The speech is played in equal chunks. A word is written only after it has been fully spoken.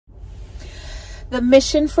The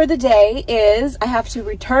mission for the day is I have to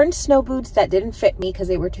return snow boots that didn't fit me because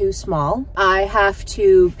they were too small. I have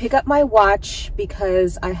to pick up my watch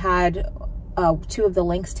because I had 2 of the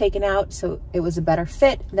links taken out, so it was a better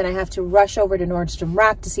fit. Then I have to rush over to Nordstrom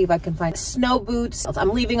Rack to see if I can find snow boots. I'm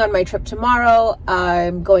leaving on my trip tomorrow.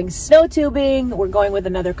 I'm going snow tubing. We're going with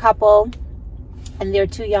another couple and their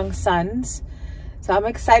 2 young sons. So I'm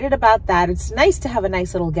excited about that. It's nice to have a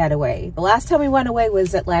nice little getaway. The last time we went away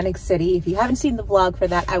was Atlantic City. If you haven't seen the vlog for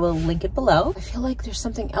that, I will link it below. I feel like there's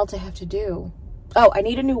something else I have to do. Oh, I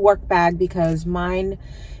need a new work bag because mine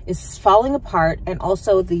is falling apart, and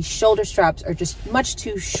also the shoulder straps are just much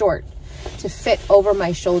too short to fit over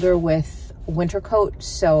my shoulder with a winter coat.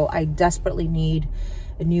 So I desperately need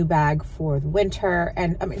a new bag for the winter,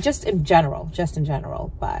 and I mean just in general.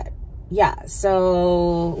 But yeah,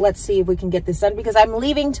 so let's see if we can get this done because I'm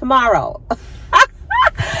leaving tomorrow.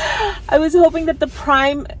 I was hoping that the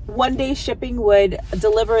Prime 1-day shipping would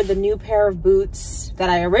deliver the new pair of boots that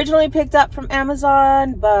I originally picked up from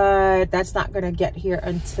Amazon, but that's not going to get here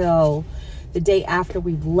until the day after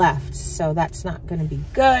we've left. So that's not going to be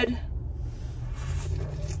good.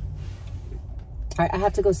 All right, I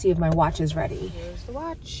have to go see if my watch is ready. Here's the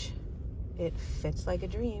watch. It fits like a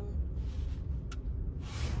dream.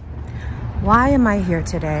 Why am I here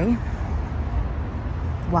today?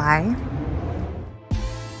 Why?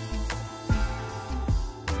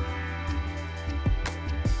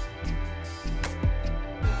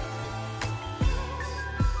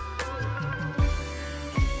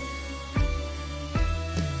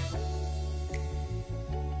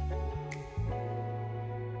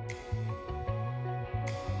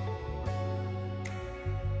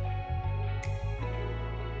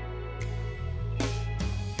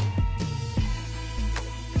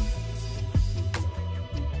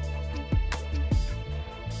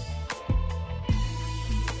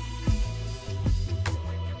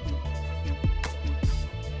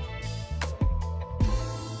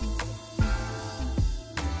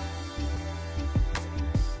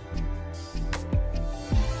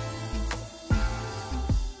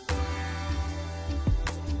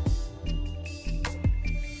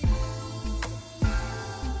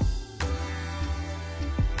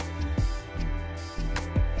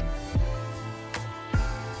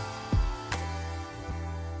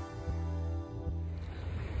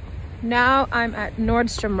 Now I'm at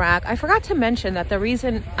Nordstrom Rack. I forgot to mention that the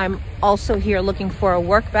reason I'm also here looking for a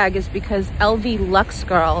work bag is because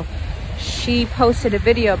LVLuxeGirl, she posted a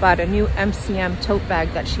video about a new MCM tote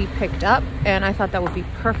bag that she picked up, and I thought that would be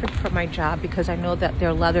perfect for my job because I know that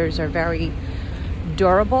their leathers are very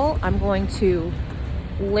durable. I'm going to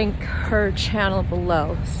link her channel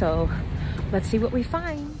below, so let's see what we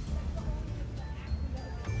find.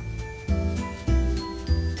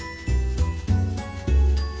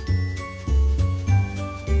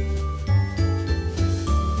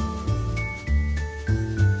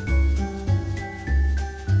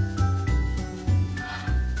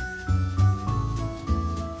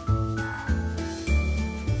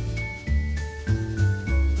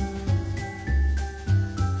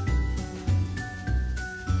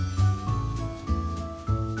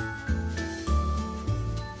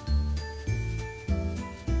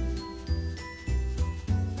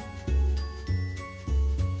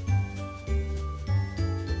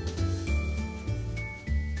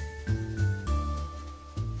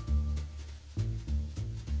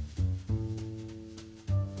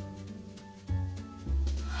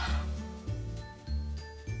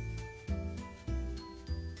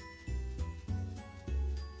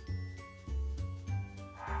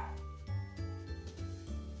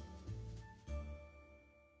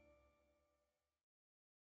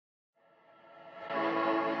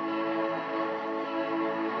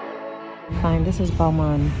 Fine, this is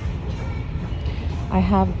Beaumont. I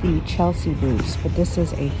have the Chelsea boots, but this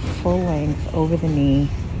is a full length over the knee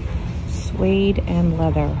suede and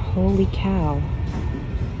leather. Holy cow.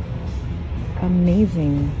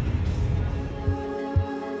 Amazing.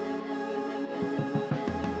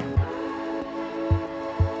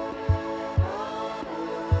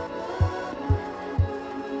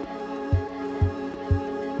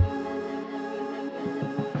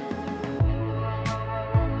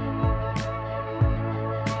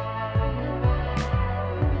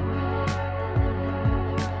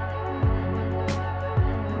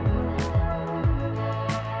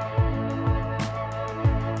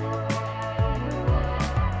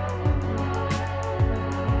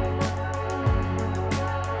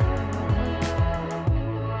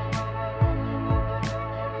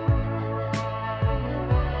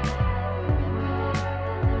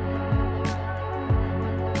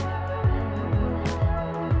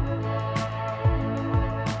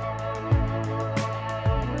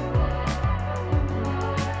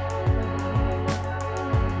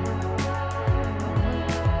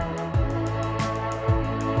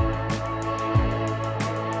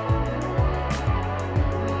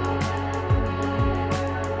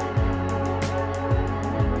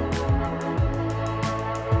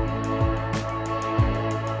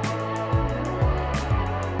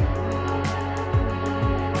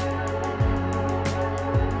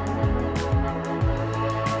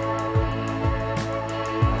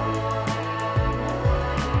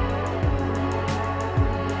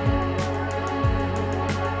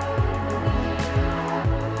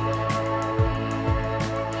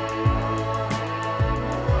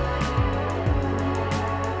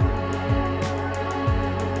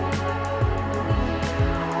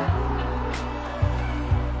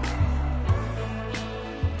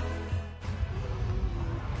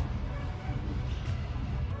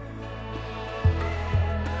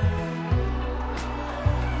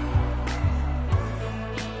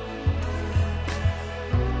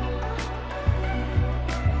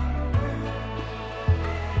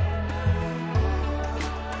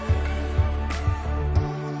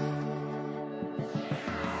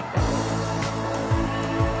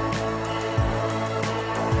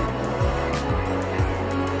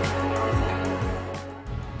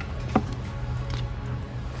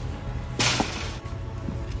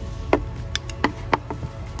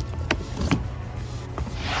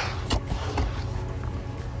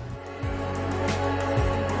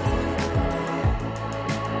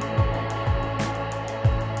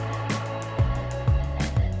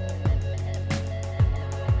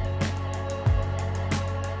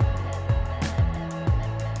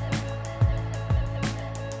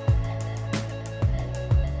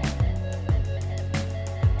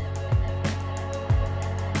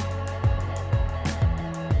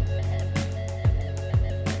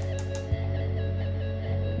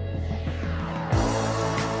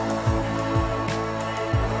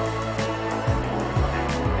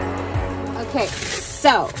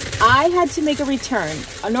 So I had to make a return.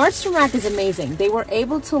 A Nordstrom rack is amazing. They were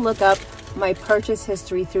able to look up my purchase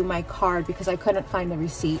history through my card because I couldn't find the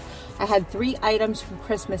receipt. I had 3 items from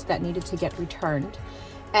Christmas that needed to get returned,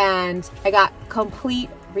 and I got complete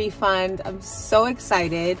refund. I'm so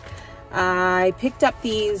excited. I picked up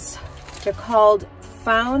these. They're called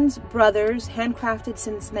Founds Brothers, handcrafted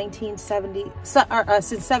since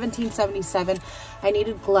 1777. I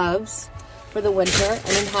needed gloves for the winter. I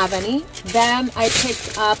didn't have any. Then I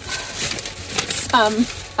picked up some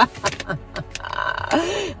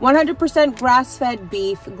 100% grass-fed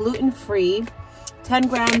beef, gluten-free, 10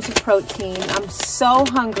 grams of protein. I'm so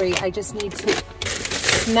hungry. I just need to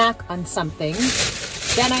snack on something.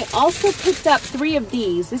 Then I also picked up 3 of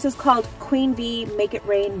these. This is called Queen Bee Make It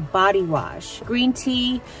Rain Body Wash. Green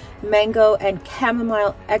tea, mango, and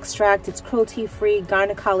chamomile extract. It's cruelty-free,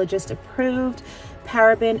 gynecologist approved,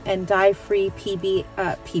 paraben and dye-free, pH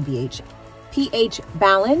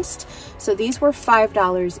balanced. So these were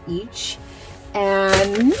 $5 each.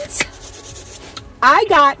 And I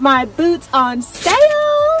got my boots on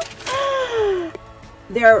sale.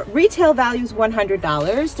 Their retail value is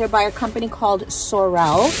 $100. They're by a company called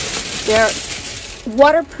Sorel. They're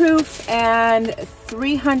waterproof and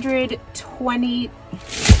 320,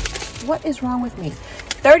 what is wrong with me?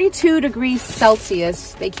 32 degrees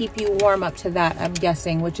Celsius. They keep you warm up to that, I'm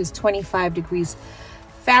guessing, which is 25 degrees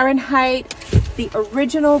Fahrenheit. The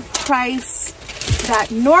original price that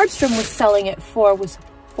Nordstrom was selling it for was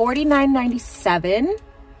 $49.97,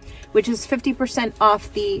 which is 50%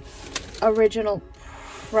 off the original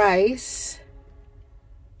price.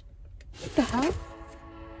 What the hell?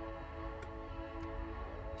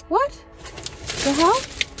 What the hell?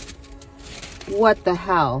 What the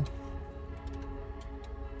hell?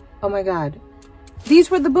 Oh my God.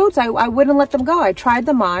 These were the boots. I wouldn't let them go. I tried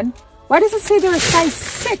them on. Why does it say they're a size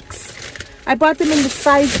 6? I bought them in the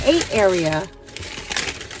size 8 area.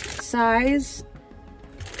 Size.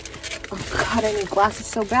 Oh God, I need glasses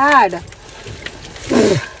so bad.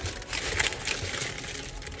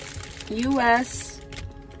 US.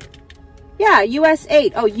 Yeah, US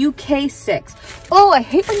 8. Oh, UK 6. Oh, I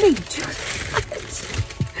hate when they do that.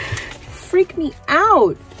 Freak me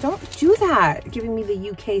out. Don't do that, giving me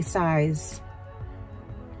the UK size.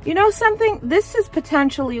 You know something? This is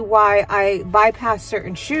potentially why I bypass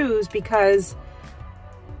certain shoes, because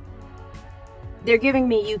they're giving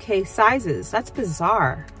me UK sizes. That's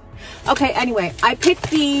bizarre. Okay, anyway, I picked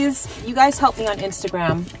these. You guys help me on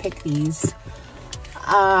Instagram pick these.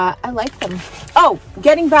 I like them. Oh,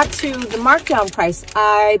 getting back to the markdown price,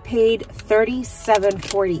 I paid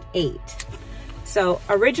 $37.48. So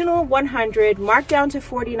original 100, marked down to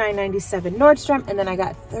 $49.97 Nordstrom, and then I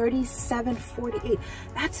got $37.48.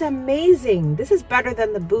 That's amazing. This is better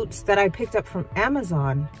than the boots that I picked up from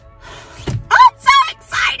Amazon. I'm so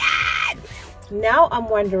excited! Now I'm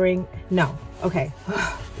wondering, no, okay.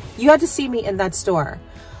 You had to see me in that store.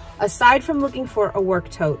 Aside from looking for a work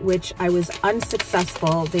tote, which I was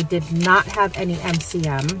unsuccessful, they did not have any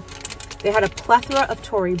MCM. They had a plethora of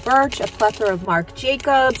Tory Burch, a plethora of Marc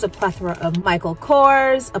Jacobs, a plethora of Michael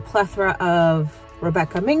Kors, a plethora of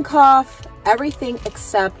Rebecca Minkoff, everything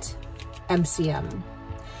except MCM.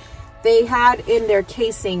 They had in their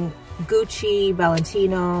casing Gucci,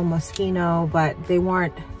 Valentino, Moschino, but they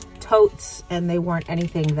weren't totes and they weren't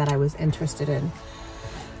anything that I was interested in.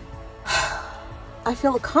 I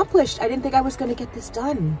feel accomplished. I didn't think I was going to get this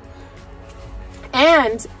done.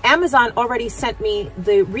 And Amazon already sent me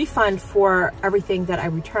the refund for everything that I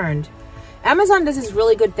returned. Amazon does this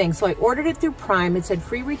really good thing. So I ordered it through Prime. It said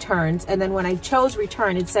free returns. And then when I chose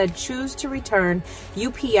return, it said choose to return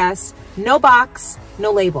UPS, no box,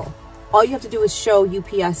 no label. All you have to do is show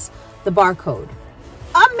UPS the barcode.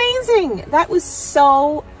 Amazing. That was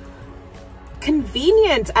so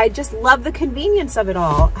convenient. I just love the convenience of it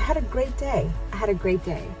all. I had a great day. I had a great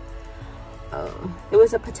day. It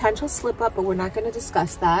was a potential slip up, but we're not going to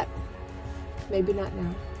discuss that. Maybe not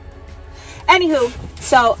now. Anywho,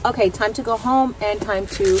 so, okay, time to go home and time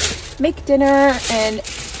to make dinner and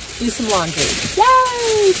do some laundry.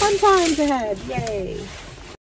 Yay! Fun times ahead. Yay!